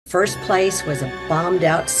first place was a bombed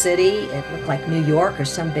out city. It looked like New York or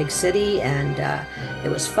some big city, and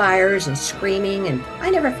there was fires and screaming, and I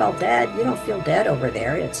never felt dead. You don't feel dead over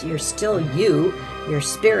there. You're still you. Your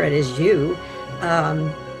spirit is you.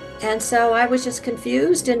 Um, and so I was just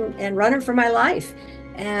confused and running for my life.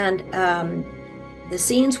 And the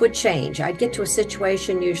scenes would change. I'd get to a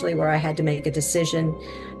situation usually where I had to make a decision.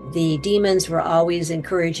 The demons were always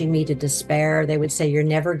encouraging me to despair. They would say, "You're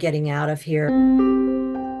never getting out of here."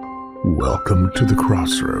 Welcome to the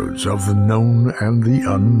crossroads of the known and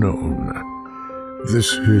the unknown.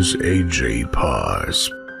 This is AJ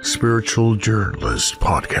Parr's Spiritual Journalist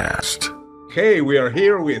Podcast. Okay, we are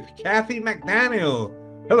here with Kathy McDaniel.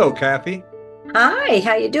 Hello, Kathy. Hi,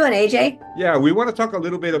 how you doing, AJ? Yeah, we want to talk a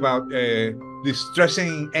little bit about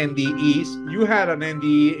distressing NDEs. You had an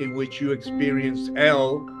NDE in which you experienced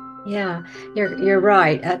hell. Yeah, you're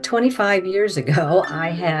right. 25 years ago, I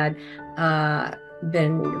had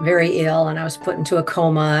been very ill and I was put into a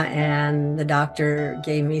coma, and the doctor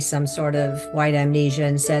gave me some sort of white amnesia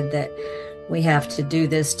and said that we have to do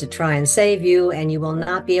this to try and save you, and you will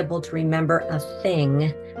not be able to remember a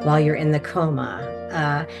thing while you're in the coma.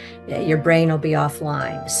 Your brain will be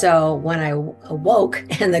offline. So when I awoke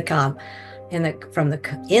in the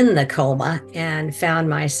coma and found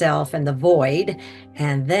myself in the void,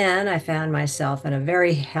 and then I found myself in a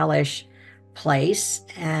very hellish place,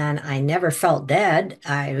 and I never felt dead.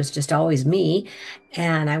 I was just always me,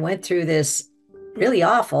 and I went through this really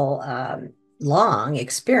awful long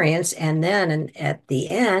experience, and then at the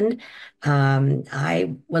end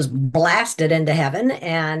I was blasted into heaven.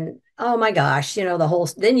 And oh my gosh,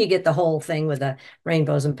 then you get the whole thing with the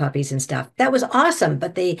rainbows and puppies and stuff. That was awesome.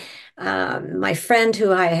 But my friend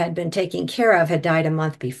who I had been taking care of had died a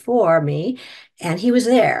month before me, and he was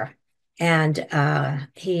there. And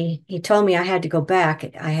he told me I had to go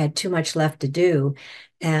back. I had too much left to do.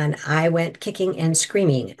 And I went kicking and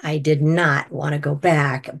screaming. I did not want to go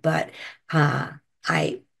back, but uh,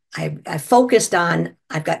 I, I focused on,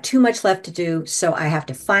 I've got too much left to do, so I have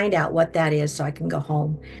to find out what that is so I can go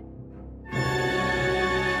home.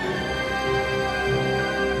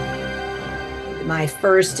 My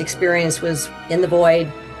first experience was in the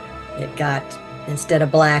void. It got, instead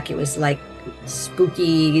of black, it was like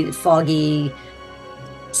spooky, foggy,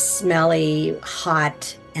 smelly,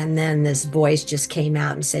 hot. And then this voice just came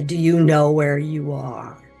out and said, "Do you know where you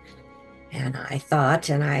are?" And I thought,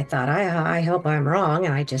 I hope I'm wrong.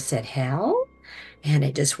 And I just said, "Hell?" And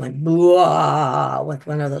it just went blah with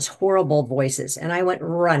one of those horrible voices. And I went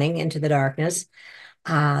running into the darkness.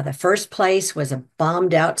 The first place was a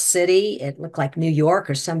bombed out city. It looked like New York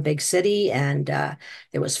or some big city. And there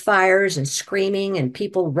was fires and screaming and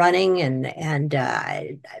people running and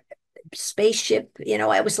spaceship.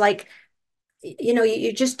 It was like,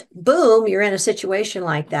 you just, boom, you're in a situation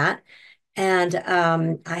like that. And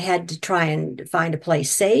I had to try and find a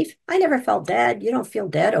place safe. I never felt dead. You don't feel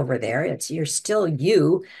dead over there. You're still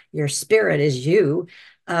you. Your spirit is you.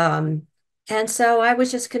 And so I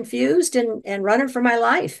was just confused and running for my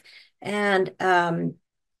life. And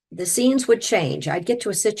the scenes would change. I'd get to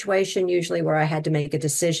a situation usually where I had to make a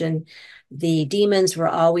decision. The demons were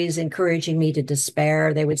always encouraging me to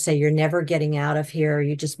despair. They would say, "You're never getting out of here.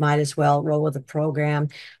 You just might as well roll with the program."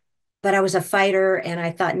 But I was a fighter, and I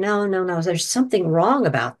thought, no, no, no, there's something wrong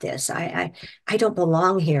about this. I don't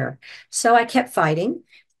belong here. So I kept fighting.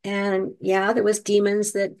 And yeah, there was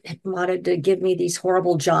demons that wanted to give me these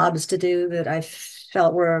horrible jobs to do that I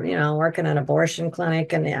felt were, working an abortion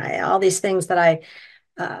clinic, and all these things that I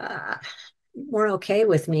weren't okay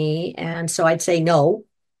with me. And so I'd say no.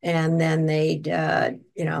 And then they'd,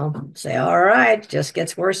 say, "All right, just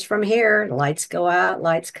gets worse from here. Lights go out,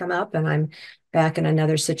 lights come up," and I'm back in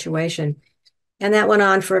another situation. And that went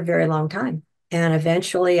on for a very long time. And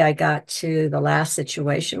eventually I got to the last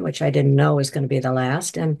situation, which I didn't know was going to be the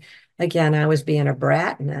last. And again, I was being a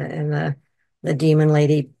brat, and the demon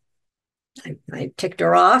lady, I ticked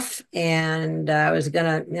her off, and I was going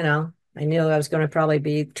to, I knew I was going to probably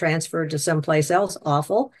be transferred to someplace else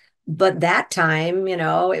awful. But that time,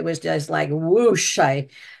 it was just like whoosh. I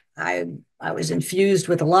I was infused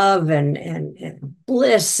with love and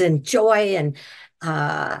bliss and joy, and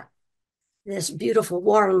uh, this beautiful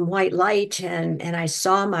warm white light. And I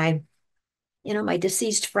saw my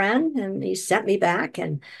deceased friend, and he sent me back.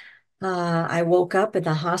 And I woke up in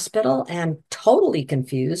the hospital and totally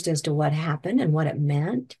confused as to what happened and what it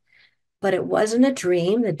meant. But it wasn't a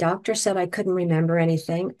dream. The doctor said I couldn't remember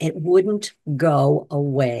anything. It wouldn't go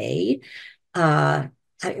away. Uh,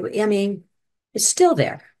 I mean, it's still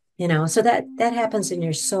there, so that happens in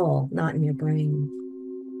your soul, not in your brain.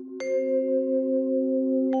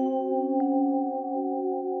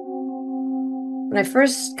 When I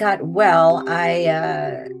first got well,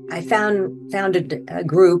 I founded a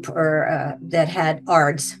group or that had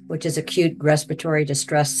ARDS, which is acute respiratory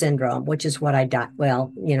distress syndrome, which is what I got.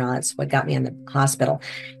 Well, that's what got me in the hospital.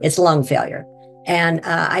 It's lung failure, and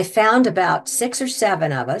I found about 6 or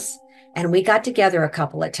 7 of us, and we got together a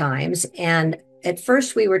couple of times. And at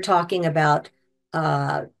first, we were talking about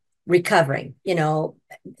uh, recovering.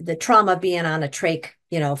 The trauma being on a trach,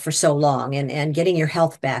 for so long and getting your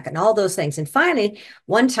health back and all those things. And finally,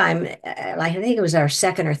 one time, I think it was our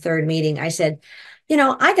second or third meeting, I said,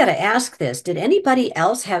 I got to ask this. Did anybody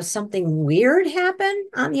else have something weird happen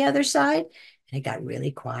on the other side? And it got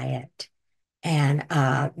really quiet. And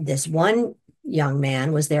this one young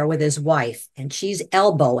man was there with his wife, and she's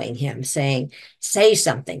elbowing him, saying, say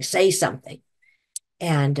something, say something.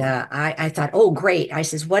 And I thought, oh, great. I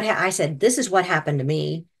says, I said, this is what happened to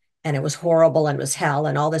me. And it was horrible and it was hell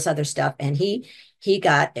and all this other stuff. And he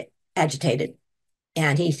got agitated,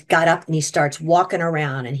 and he got up and he starts walking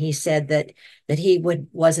around, and he said that he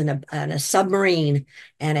was in a submarine,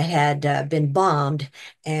 and it had been bombed,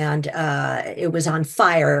 and it was on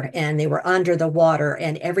fire, and they were under the water,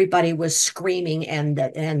 and everybody was screaming, and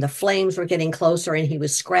the flames were getting closer, and he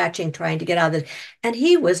was scratching trying to get out of it, and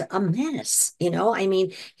he was a mess. I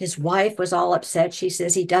mean, his wife was all upset. She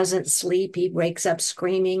says he doesn't sleep, he wakes up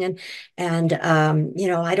screaming, and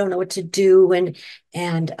I don't know what to do,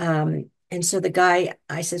 and so the guy,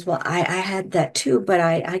 I says, well, I had that too, but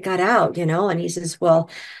I got out, and he says, well,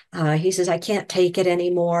 I can't take it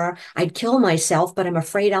anymore. I'd kill myself, but I'm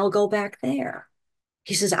afraid I'll go back there.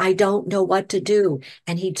 He says, I don't know what to do.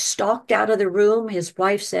 And he stalked out of the room. His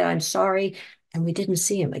wife said, I'm sorry. And we didn't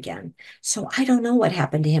see him again. So I don't know what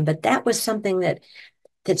happened to him, but that was something that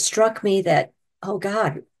struck me that, oh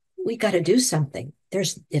God, we got to do something.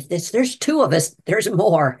 There's 2 of us, there's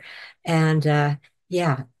more. And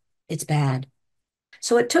yeah, it's bad.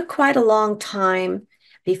 So it took quite a long time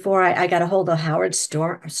before I got a hold of Howard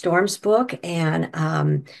Storm's book,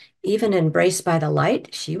 and even Embraced by the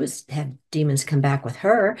Light, she had demons come back with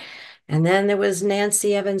her. And then there was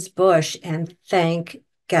Nancy Evans Bush, and thank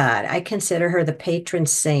God, I consider her the patron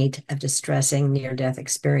saint of distressing near-death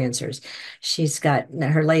experiencers. She's got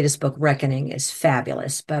her latest book, Reckoning, is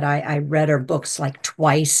fabulous, but I read her books like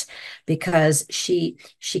twice because she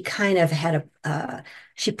kind of had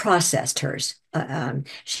she processed hers.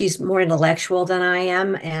 She's more intellectual than I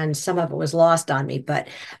am, and some of it was lost on me, but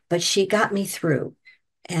she got me through.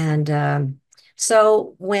 And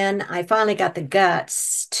so when I finally got the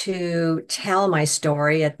guts to tell my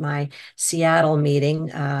story at my Seattle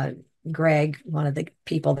meeting, Greg, one of the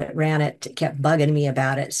people that ran it, kept bugging me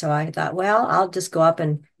about it. So I thought, well, I'll just go up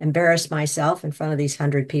and embarrass myself in front of these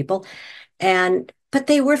 100 people. But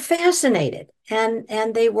they were fascinated,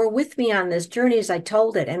 and they were with me on this journey as I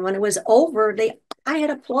told it. And when it was over, I had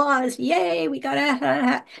applause. Yay, we got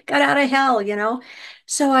out of hell.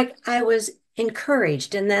 So I was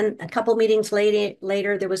encouraged. And then a couple meetings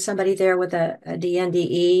later, there was somebody there with a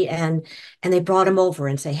DNDE, and they brought him over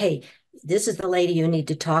and say, hey, this is the lady you need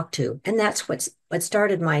to talk to. And that's what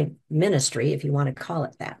started my ministry, if you want to call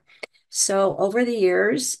it that. So over the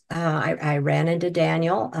years, I ran into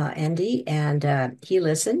Daniel ND, and he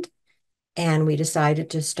listened, and we decided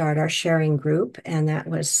to start our sharing group. And that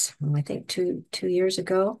was, I think, two years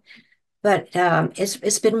ago. But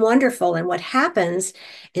it's been wonderful. And what happens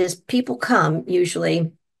is people come,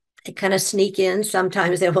 usually they kind of sneak in.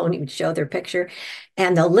 Sometimes they won't even show their picture,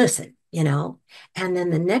 and they'll listen, And then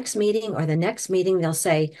the next meeting or the next meeting, they'll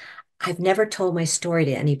say, I've never told my story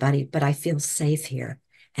to anybody, but I feel safe here.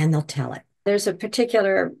 And they'll tell it. There's a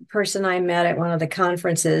particular person I met at one of the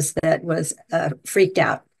conferences that was freaked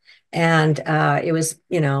out. And it was,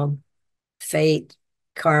 fate,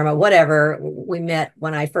 karma, whatever. We met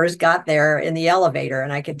when I first got there in the elevator,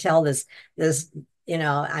 and I could tell this,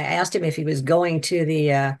 I asked him if he was going to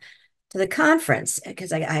the conference,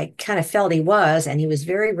 because I kind of felt he was, and he was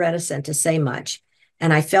very reticent to say much.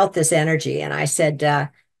 And I felt this energy, and I said,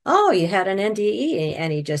 oh, you had an NDE?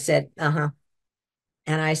 And he just said, uh-huh.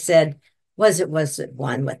 And I said, was it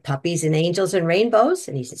one with puppies and angels and rainbows?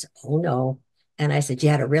 And he says, oh, no. And I said, you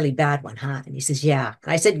had a really bad one, huh? And he says, yeah.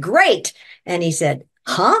 And I said, great. And he said,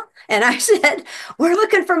 huh? And I said, we're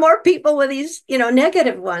looking for more people with these,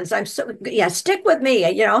 negative ones. Stick with me,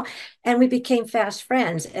 And we became fast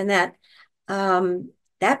friends. And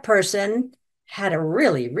that person had a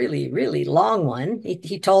really, really, really long one.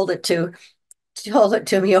 He told it to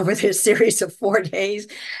me over this series of 4 days,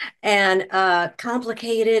 and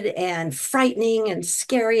complicated and frightening and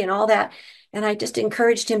scary and all that. And I just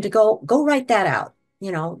encouraged him to go write that out.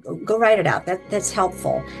 Go write it out. That's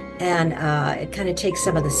helpful, and it kind of takes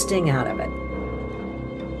some of the sting out of it.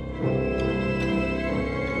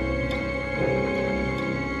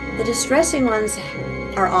 The distressing ones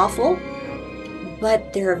are awful,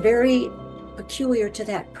 but they're very peculiar to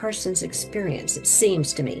that person's experience, it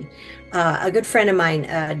seems to me. A good friend of mine,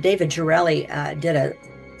 David Girelli, did a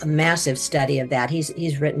massive study of that.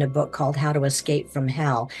 He's written a book called How to Escape from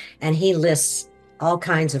Hell, and he lists all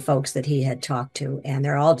kinds of folks that he had talked to, and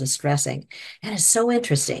they're all distressing. And it's so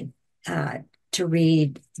interesting to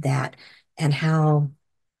read that and how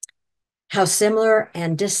similar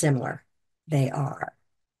and dissimilar they are.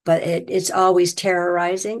 But it's always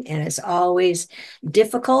terrorizing and it's always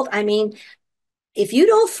difficult. I mean, if you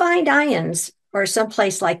don't find IANDS or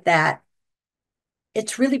someplace like that,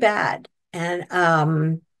 it's really bad. And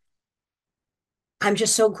I'm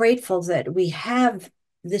just so grateful that we have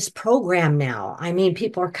this program now. I mean,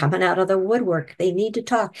 people are coming out of the woodwork. They need to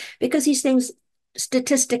talk because these things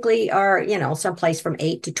statistically are, someplace from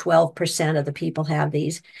 8 to 12% of the people have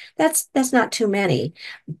these. That's not too many,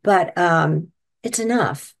 but it's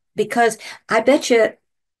enough because I bet you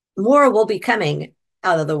more will be coming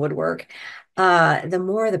out of the woodwork. The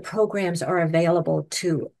more the programs are available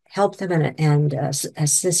to help them and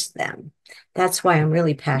assist them. That's why I'm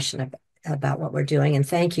really passionate about what we're doing. And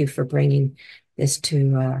thank you for bringing this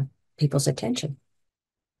to people's attention.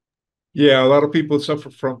 Yeah, a lot of people suffer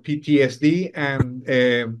from PTSD. And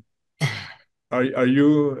did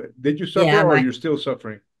you suffer Yeah, or are you still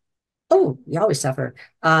suffering? oh, you always suffer.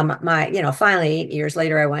 Finally, 8 years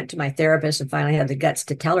later, I went to my therapist and finally had the guts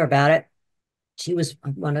to tell her about it. She was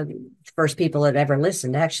one of the first people that ever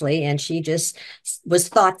listened, actually. And she just was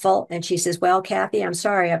thoughtful. And she says, well, Kathy, I'm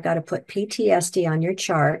sorry, I've got to put PTSD on your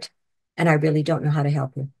chart. And I really don't know how to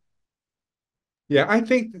help you. Yeah, I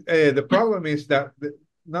think the problem is that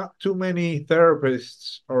not too many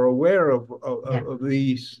therapists are aware Yeah. of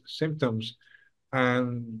these symptoms,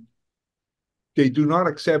 and they do not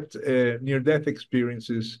accept near-death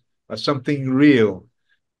experiences as something real.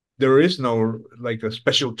 There is no like a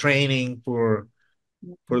special training for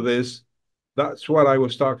this. That's what I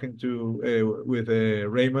was talking to with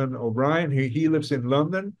Raymond O'Brien. He lives in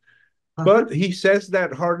London, Uh-huh. but he says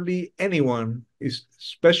that hardly anyone is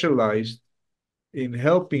specialized in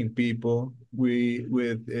helping people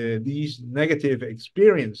with these negative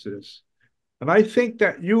experiences. And I think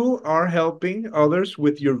that you are helping others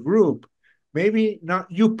with your group. Maybe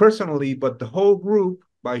not you personally, but the whole group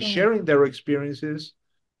by Yeah. sharing their experiences.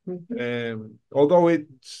 Mhm. Although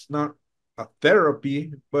it's not a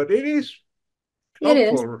therapy, but it is It is.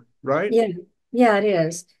 helpful, right? Yeah. Yeah, it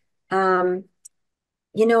is. Um,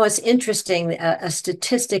 it's interesting, a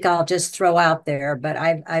statistic I'll just throw out there, but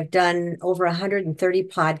I've done over 130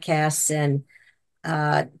 podcasts and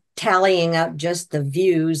uh, tallying up just the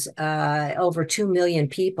views, over 2 million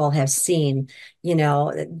people have seen,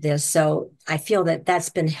 this. So I feel that that's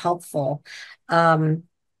been helpful. Um,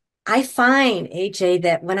 I find, AJ,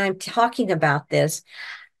 that when I'm talking about this,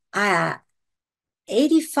 uh,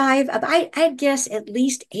 85, I guess at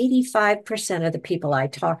least 85% of the people I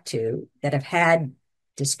talk to that have had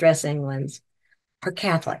distressing ones are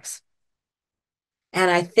Catholics.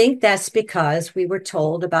 And I think that's because we were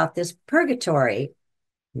told about this purgatory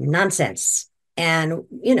nonsense. And,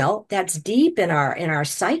 that's deep in our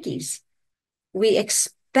psyches. We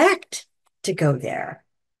expect to go there.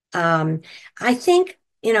 Um, I think,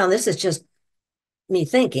 this is just me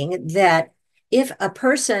thinking that if a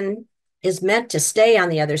person is meant to stay on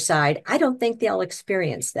the other side, I don't think they'll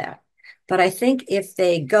experience that. But I think if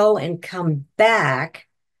they go and come back,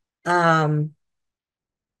 um,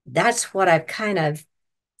 that's what I've kind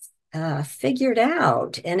of figured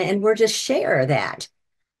out, and we're just share that,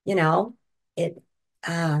 you know, it,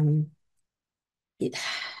 um, it,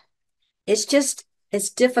 it's just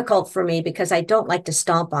it's difficult for me because I don't like to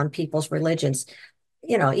stomp on people's religions,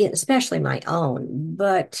 especially my own.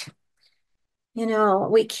 But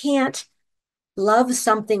we can't love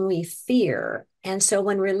something we fear. And so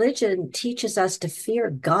when religion teaches us to fear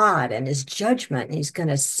God and his judgment, and he's going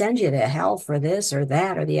to send you to hell for this or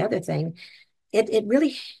that or the other thing, it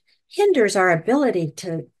really hinders our ability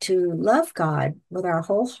to love God with our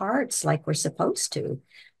whole hearts like we're supposed to.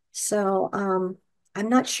 So I'm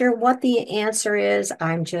not sure what the answer is.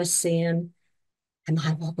 I'm just saying I'm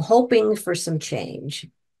hoping for some change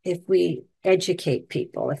if we educate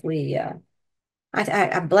people, if we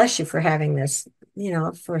I bless you for having this,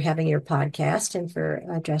 for having your podcast and for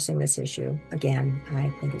addressing this issue. Again, I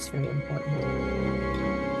think it's very important.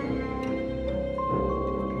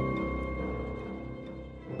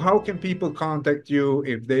 How can people contact you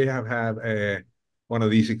if they have had one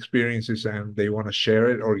of these experiences and they want to share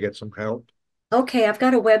it or get some help? Okay, I've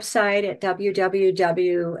got a website at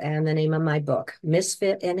www and the name of my book,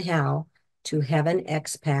 MISFIT in Hell, to heaven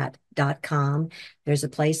expat.com. There's a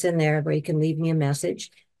place in there where you can leave me a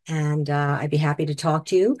message, and I'd be happy to talk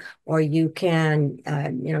to you. Or you can,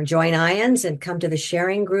 join IANDS and come to the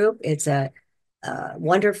sharing group. It's a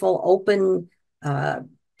wonderful, open,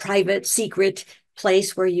 private, secret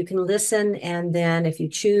place where you can listen. And then if you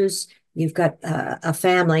choose, you've got a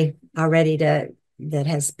family already that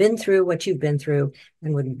has been through what you've been through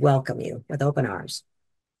and would welcome you with open arms.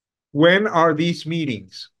 When are these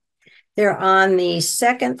meetings? They're on the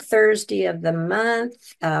second Thursday of the month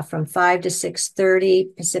from 5 to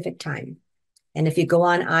 6:30 Pacific time. And if you go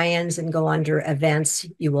on IANDS and go under events,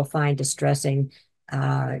 you will find distressing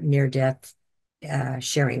near-death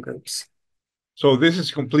sharing groups. So this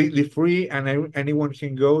is completely free and anyone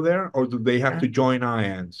can go there, or do they have to join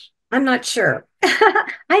IANDS? I'm not sure.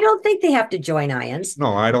 I don't think they have to join IANDS.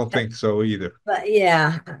 No, I don't think so either. But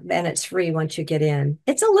yeah, and it's free once you get in.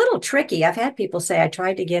 It's a little tricky. I've had people say I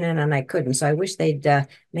tried to get in and I couldn't. So I wish they'd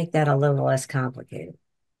make that a little less complicated.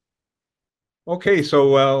 Okay,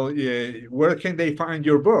 so where can they find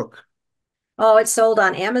your book? Oh, it's sold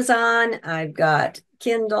on Amazon. I've got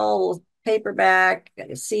Kindle, paperback,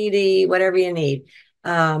 a CD, whatever you need.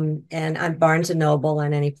 And I'm Barnes and Noble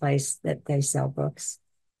and any place that they sell books.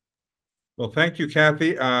 Well, thank you,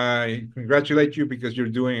 Kathy. I congratulate you because you're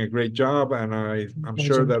doing a great job, and I'm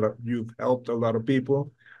sure that you've helped a lot of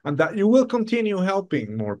people and that you will continue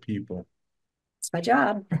helping more people. It's my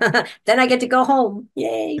job. Then I get to go home.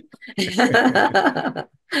 Yay.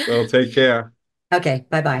 Well, take care. Okay,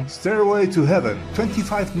 bye-bye. Stairway to Heaven,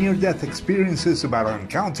 25 near-death experiences about our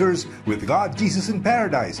encounters with God, Jesus, and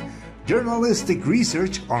paradise. Journalistic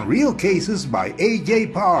research on real cases by A.J.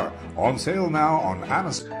 Parr. On sale now on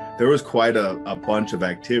Amazon. There was quite a bunch of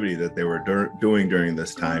activity that they were doing during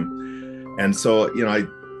this time. And so,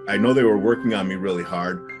 I know they were working on me really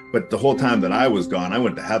hard, but the whole time that I was gone, I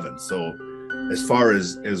went to heaven. So as far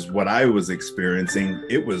as what I was experiencing,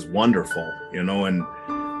 it was wonderful, and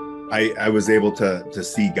I was able to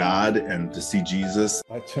see God and to see Jesus.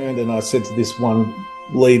 I turned and I said to this one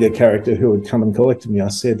leader character who had come and collected me, I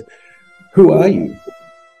said, "Who are you?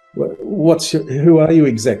 Who are you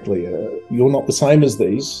exactly? You're not the same as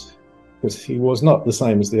these," because he was not the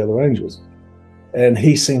same as the other angels. And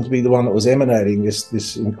he seemed to be the one that was emanating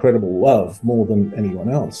this incredible love more than anyone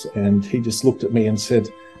else. And he just looked at me and said,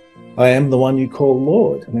 "I am the one you call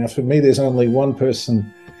Lord." Now, for me, there's only one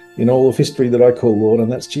person in all of history that I call Lord,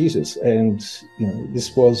 and that's Jesus. And,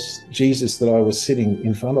 this was Jesus that I was sitting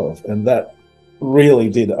in front of. And that really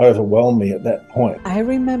did overwhelm me at that point. I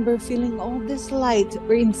remember feeling all this light,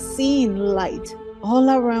 seeing light all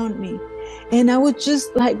around me. And I was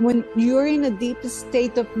just like, when you're in a deep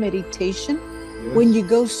state of meditation, yes, when you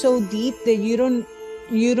go so deep that you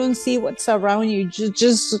don't see what's around you, you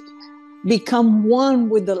just become one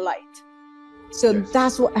with the light. So yes,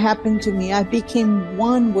 that's what happened to me. I became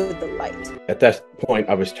one with the light. At that point,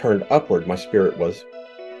 I was turned upward, my spirit was,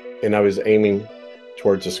 and I was aiming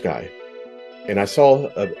towards the sky. And I saw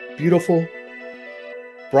a beautiful,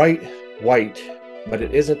 bright white, but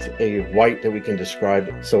it isn't a white that we can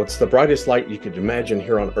describe. So it's the brightest light you could imagine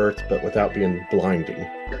here on earth, but without being blinding.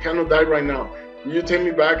 I cannot die right now. You take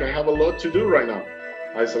me back. I have a lot to do right now.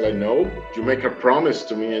 I said, no, you make a promise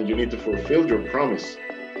to me and you need to fulfill your promise.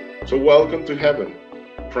 So welcome to heaven.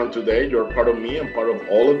 From today, you're part of me and part of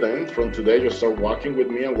all of them. From today, you start walking with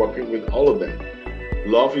me and walking with all of them.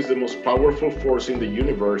 Love is the most powerful force in the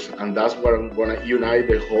universe, and that's what I'm going to unite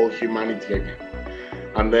the whole humanity again.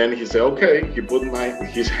 And then he said, okay, he put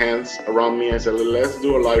his hands around me and said, let's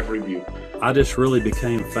do a live review. I just really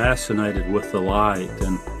became fascinated with the light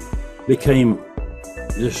and became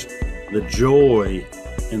just the joy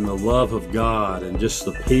and the love of God and just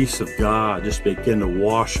the peace of God just began to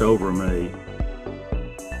wash over me.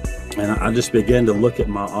 And I just began to look at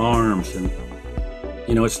my arms, and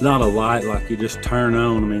it's not a light like you just turn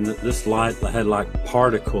on. I mean, this light had like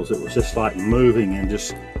particles. It was just like moving and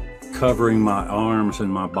just covering my arms and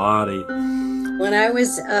my body. When I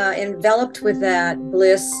was enveloped with that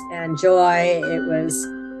bliss and joy,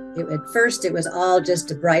 at first it was all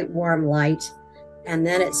just a bright, warm light. And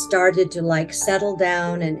then it started to like settle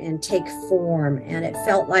down and take form. And it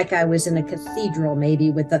felt like I was in a cathedral,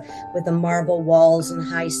 maybe with the marble walls and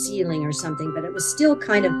high ceiling or something, but it was still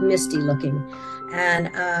kind of misty looking.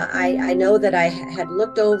 And I know that I had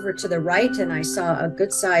looked over to the right and I saw a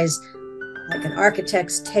good size, like an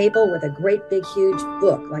architect's table with a great big huge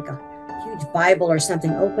book, like a huge Bible or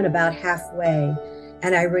something, open about halfway.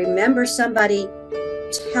 And I remember somebody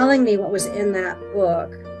telling me what was in that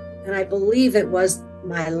book, and I believe it was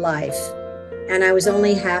my life, and I was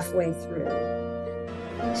only halfway through.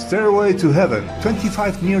 Stairway to Heaven,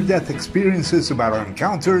 25 near-death experiences about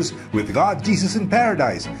encounters with God, Jesus, and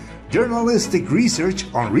Paradise. Journalistic research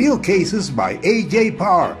on real cases by A.J.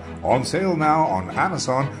 Parr. On sale now on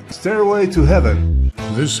Amazon. Stairway to Heaven.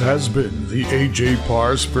 This has been the A.J.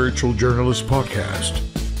 Parr Spiritual Journalist Podcast.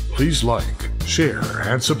 Please like, share,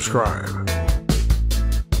 and subscribe.